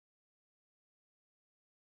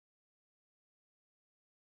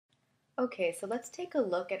Okay, so let's take a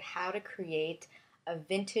look at how to create a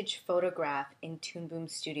vintage photograph in Toon Boom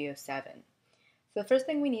Studio 7. So the first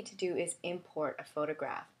thing we need to do is import a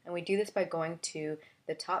photograph. And we do this by going to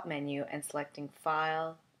the top menu and selecting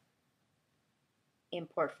File,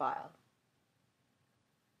 Import File.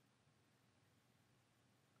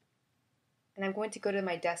 And I'm going to go to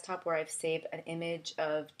my desktop where I've saved an image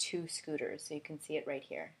of two scooters, so you can see it right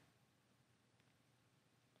here.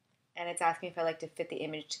 And it's asking if I like to fit the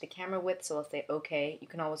image to the camera width, so I'll say OK. You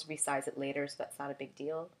can always resize it later, so that's not a big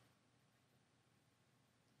deal.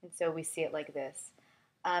 And so we see it like this.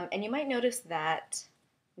 And you might notice that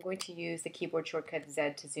I'm going to use the keyboard shortcut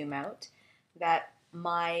Z to zoom out, that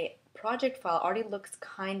my project file already looks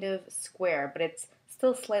kind of square, but it's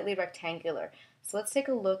still slightly rectangular. So let's take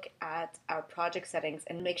a look at our project settings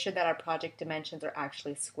and make sure that our project dimensions are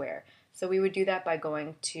actually square. So we would do that by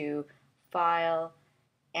going to File,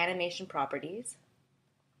 Animation Properties.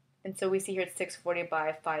 And so we see here it's 640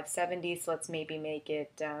 by 570, so let's maybe make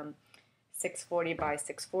it 640 by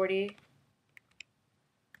 640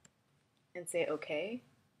 and say OK.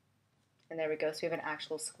 And there we go, so we have an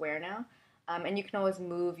actual square now. And you can always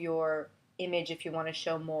move your image if you want to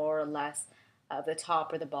show more or less of the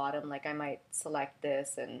top or the bottom. Like I might select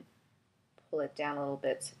this and pull it down a little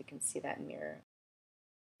bit so you can see that mirror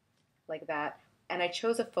like that. And I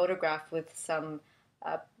chose a photograph with some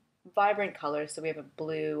vibrant colors. So we have a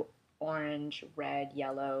blue, orange, red,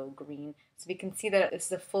 yellow, green. So we can see that this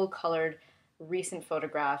is a full colored recent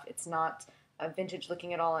photograph. It's not vintage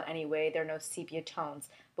looking at all in any way. There are no sepia tones,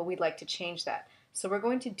 but we'd like to change that. So we're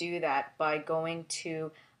going to do that by going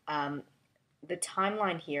to the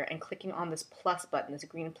timeline here and clicking on this plus button, this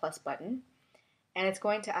green plus button. And it's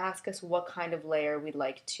going to ask us what kind of layer we'd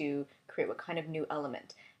like to create, what kind of new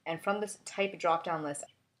element. And from this type drop-down list,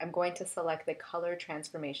 I'm going to select the color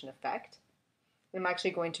transformation effect. I'm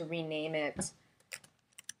actually going to rename it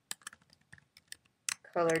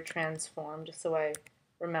color transform just so I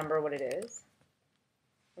remember what it is,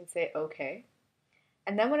 and say OK.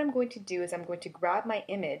 And then what I'm going to do is I'm going to grab my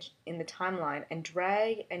image in the timeline and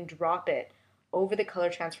drag and drop it over the color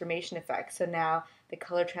transformation effect. So now the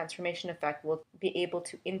color transformation effect will be able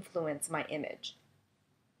to influence my image.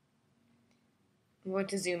 I'm going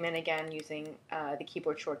to zoom in again using the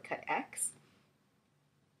keyboard shortcut X.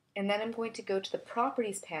 And then I'm going to go to the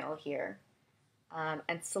Properties panel here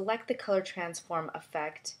and select the color transform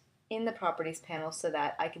effect in the Properties panel so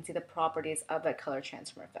that I can see the properties of that color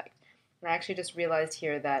transform effect. And I actually just realized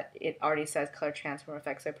here that it already says color transform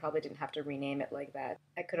effect, so I probably didn't have to rename it like that.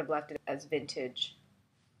 I could have left it as vintage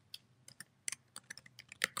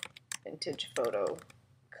photo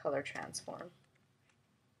color transform.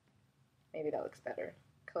 Maybe that looks better.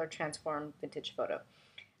 Color transform vintage photo.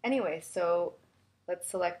 Anyway, so let's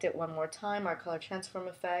select it one more time, our color transform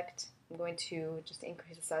effect. I'm going to just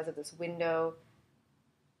increase the size of this window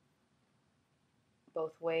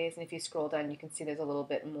both ways, and if you scroll down you can see there's a little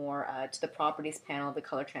bit more to the properties panel of the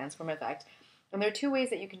color transform effect. And there are two ways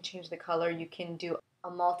that you can change the color. You can do a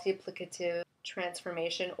multiplicative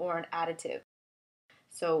transformation or an additive.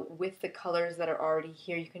 So with the colors that are already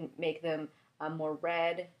here, you can make them more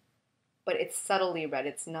red, but it's subtly red.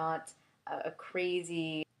 It's not a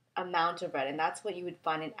crazy amount of red, and that's what you would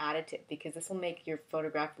find in additive, because this will make your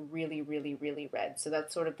photograph really, really, really red. So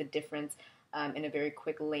that's sort of the difference in a very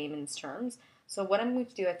quick layman's terms. So what I'm going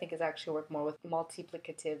to do, I think, is actually work more with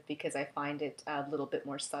multiplicative because I find it a little bit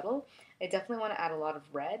more subtle. I definitely want to add a lot of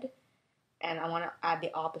red, and I want to add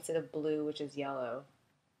the opposite of blue, which is yellow.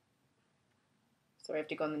 So I have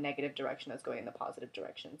to go in the negative direction as going in the positive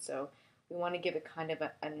direction. So we want to give it kind of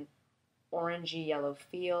an orangey yellow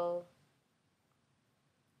feel.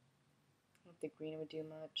 I don't think green would do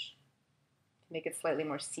much. Make it slightly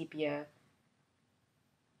more sepia.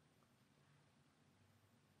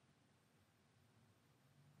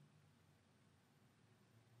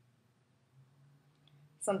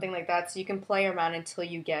 Something like that. So you can play around until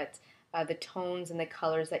you get the tones and the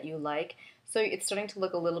colors that you like. So it's starting to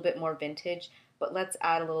look a little bit more vintage, but let's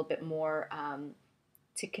add a little bit more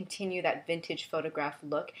to continue that vintage photograph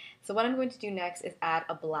look. So what I'm going to do next is add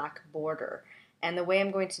a black border. And the way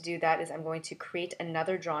I'm going to do that is I'm going to create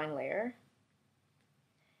another drawing layer.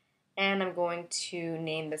 And I'm going to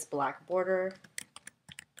name this black border,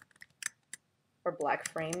 or black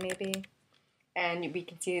frame maybe. And we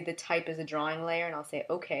can see the type is a drawing layer, and I'll say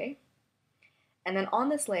OK. And then on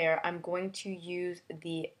this layer, I'm going to use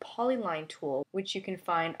the polyline tool, which you can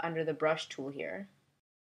find under the brush tool here.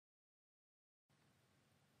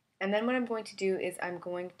 And then what I'm going to do is I'm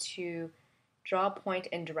going to draw a point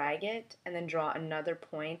and drag it, and then draw another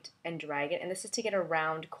point and drag it. And this is to get a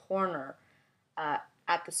round corner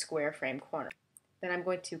at the square frame corner. Then I'm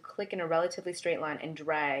going to click in a relatively straight line and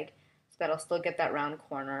drag so that I'll still get that round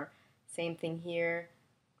corner. Same thing here,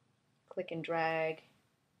 click and drag,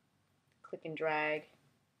 click and drag,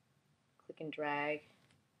 click and drag,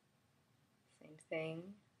 same thing.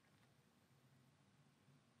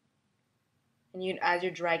 And as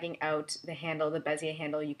you're dragging out the handle, the Bezier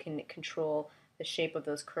handle, you can control the shape of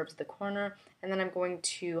those curves at the corner. And then I'm going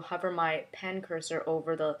to hover my pen cursor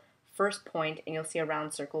over the first point, and you'll see a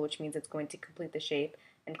round circle, which means it's going to complete the shape,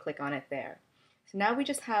 and click on it there. So now we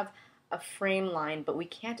just have a frame line, but we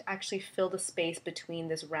can't actually fill the space between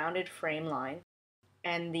this rounded frame line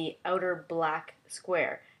and the outer black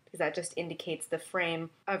square, because that just indicates the frame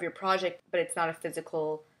of your project, but it's not a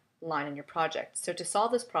physical line in your project. So to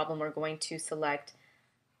solve this problem, we're going to select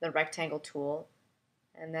the rectangle tool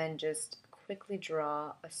and then just quickly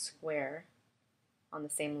draw a square on the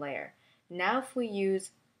same layer. Now if we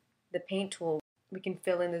use the paint tool, we can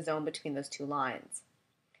fill in the zone between those two lines.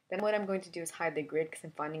 Then what I'm going to do is hide the grid because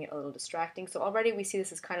I'm finding it a little distracting. So already we see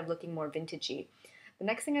this is kind of looking more vintagey. The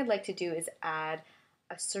next thing I'd like to do is add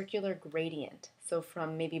a circular gradient. So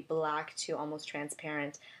from maybe black to almost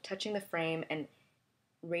transparent, touching the frame and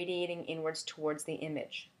radiating inwards towards the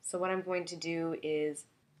image. So what I'm going to do is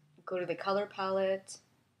go to the color palette,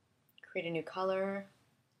 create a new color,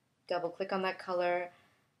 double click on that color,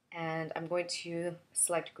 and I'm going to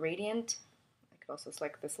select gradient. I could also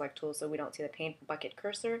select the select tool so we don't see the paint bucket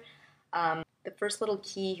cursor. The first little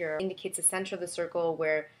key here indicates the center of the circle,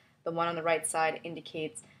 where the one on the right side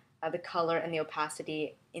indicates the color and the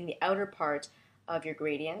opacity in the outer part of your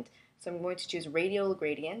gradient. So I'm going to choose radial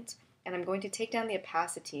gradient, and I'm going to take down the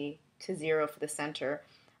opacity to 0 for the center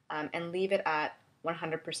and leave it at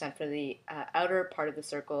 100% for the outer part of the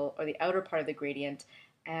circle, or the outer part of the gradient,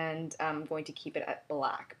 and I'm going to keep it at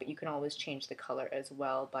black, but you can always change the color as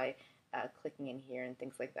well by clicking in here and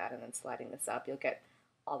things like that, and then sliding this up. You'll get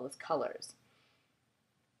all those colors.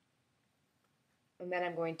 And then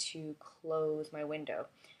I'm going to close my window.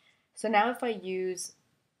 So now if I use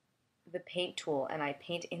the paint tool and I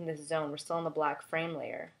paint in this zone, we're still in the black frame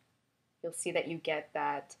layer, you'll see that you get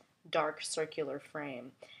that dark circular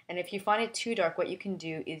frame. And if you find it too dark, what you can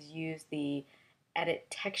do is use the edit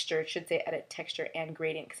texture, it should say edit texture and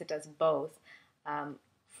gradient because it does both,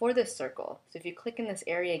 for this circle. So if you click in this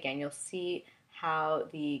area again, you'll see how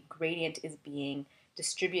the gradient is being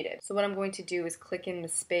distributed. So what I'm going to do is click in the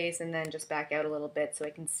space and then just back out a little bit so I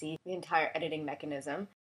can see the entire editing mechanism.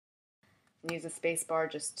 And use the space bar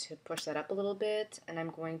just to push that up a little bit, and I'm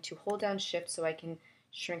going to hold down shift so I can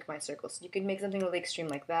shrink my circle. So you could make something really extreme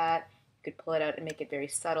like that. You could pull it out and make it very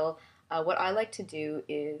subtle. What I like to do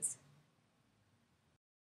is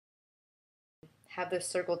have the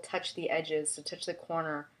circle touch the edges, so touch the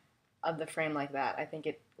corner of the frame like that. I think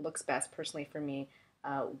it looks best personally for me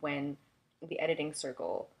when the editing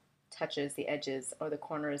circle touches the edges or the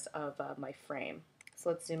corners of my frame. So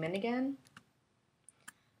let's zoom in again.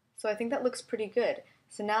 So I think that looks pretty good.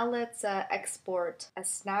 So now let's export a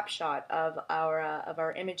snapshot of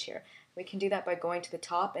our image here. We can do that by going to the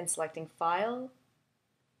top and selecting File,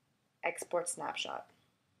 Export Snapshot.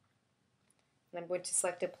 And I'm going to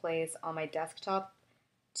select a place on my desktop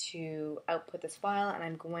to output this file, and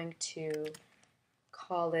I'm going to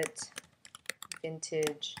call it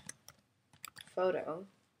Vintage Photo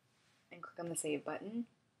and click on the Save button.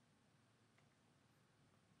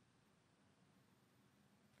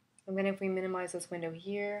 And then if we minimize this window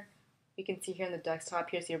here, we can see here on the desktop,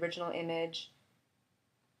 here's the original image.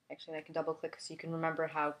 Actually, I can double click so you can remember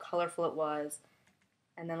how colorful it was.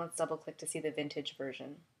 And then let's double click to see the vintage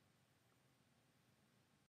version.